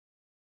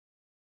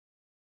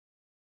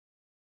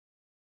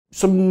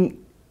Some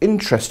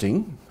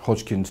interesting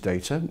Hodgkin's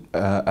data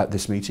at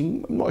this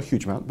meeting, not a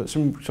huge amount, but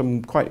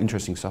some quite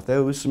interesting stuff.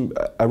 There was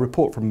a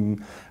report from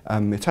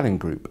the Italian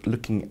group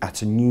looking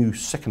at a new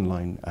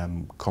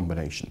second-line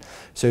combination.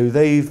 So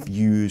they've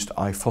used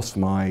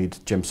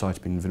ifosfamide,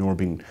 gemcitabine,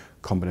 vinorabine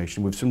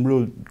combination with some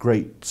real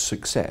great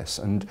success.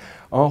 And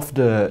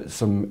after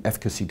some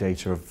efficacy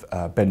data of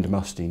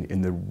bendamustine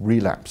in the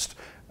relapsed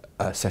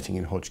setting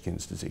in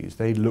Hodgkin's disease,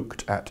 they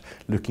looked at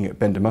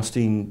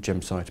bendamustine,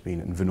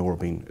 gemcitabine and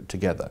vinorabine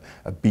together,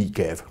 a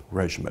BeGEV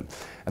regimen.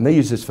 And they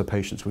used this for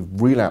patients with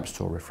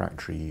relapsed or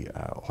refractory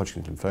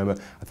Hodgkin's lymphoma.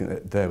 I think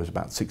that there was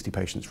about 60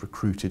 patients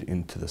recruited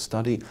into the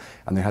study,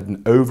 and they had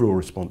an overall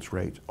response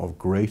rate of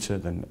greater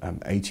than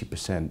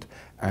 80%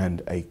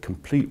 and a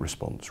complete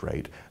response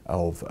rate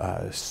of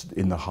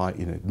in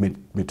the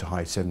mid to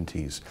high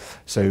 70s.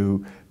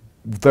 So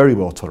very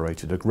well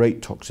tolerated, a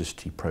great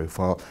toxicity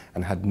profile,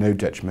 and had no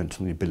detriment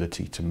on the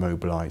ability to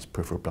mobilise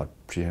peripheral blood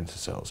progenitor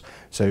cells.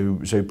 So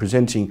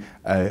presenting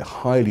a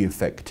highly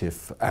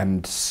effective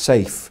and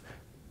safe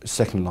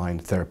second-line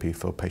therapy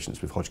for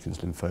patients with Hodgkin's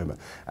lymphoma.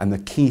 And the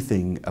key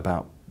thing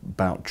about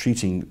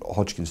treating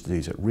Hodgkin's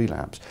disease at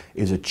relapse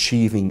is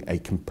achieving a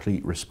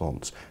complete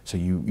response. So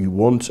you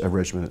want a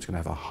regimen that's going to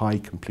have a high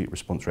complete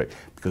response rate,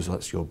 because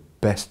that's your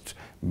best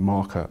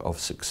marker of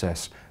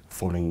success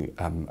following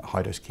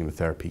high-dose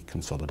chemotherapy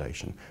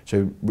consolidation.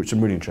 So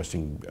some really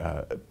interesting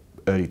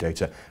early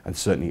data, and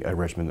certainly a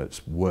regimen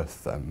that's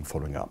worth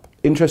following up.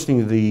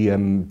 Interestingly,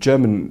 the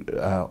German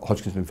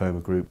Hodgkin's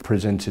lymphoma group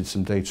presented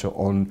some data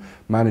on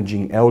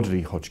managing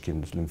elderly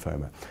Hodgkin's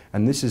lymphoma,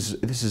 and this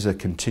is a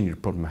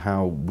continued problem,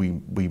 how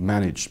we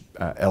manage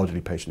elderly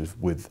patients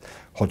with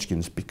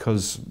Hodgkin's,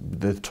 because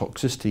the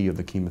toxicity of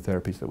the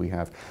chemotherapies that we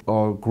have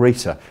are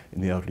greater in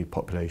the elderly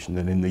population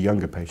than in the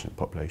younger patient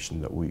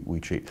population that we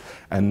treat,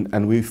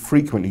 and we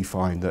frequently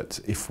find that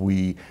if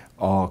we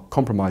are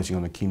compromising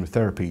on the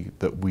chemotherapy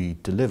that we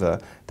deliver,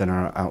 then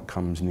our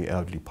outcomes in the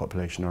elderly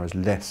population are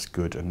less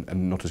good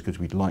and not as good as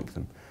we'd like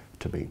them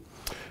to be.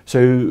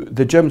 So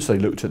the German study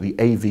looked at the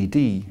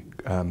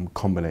AVD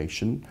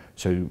combination,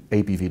 so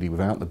ABVD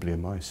without the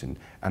bleomycin,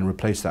 and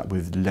replaced that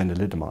with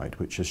lenalidomide,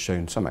 which has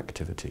shown some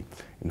activity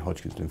in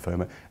Hodgkin's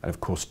lymphoma, and of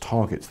course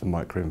targets the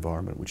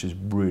microenvironment, which is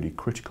really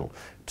critical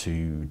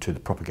to the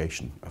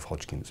propagation of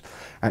Hodgkin's.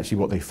 Actually,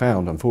 what they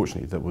found,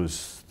 unfortunately,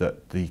 was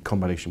that the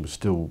combination was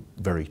still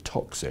very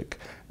toxic,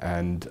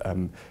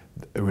 and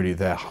really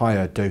their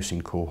higher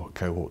dosing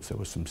cohorts, there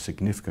was some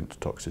significant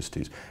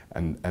toxicities,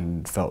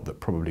 and felt that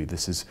probably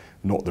this is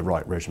not the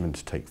right regimen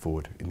to take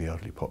forward in the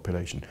elderly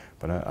population,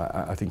 but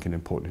I think an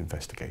important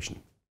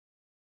investigation.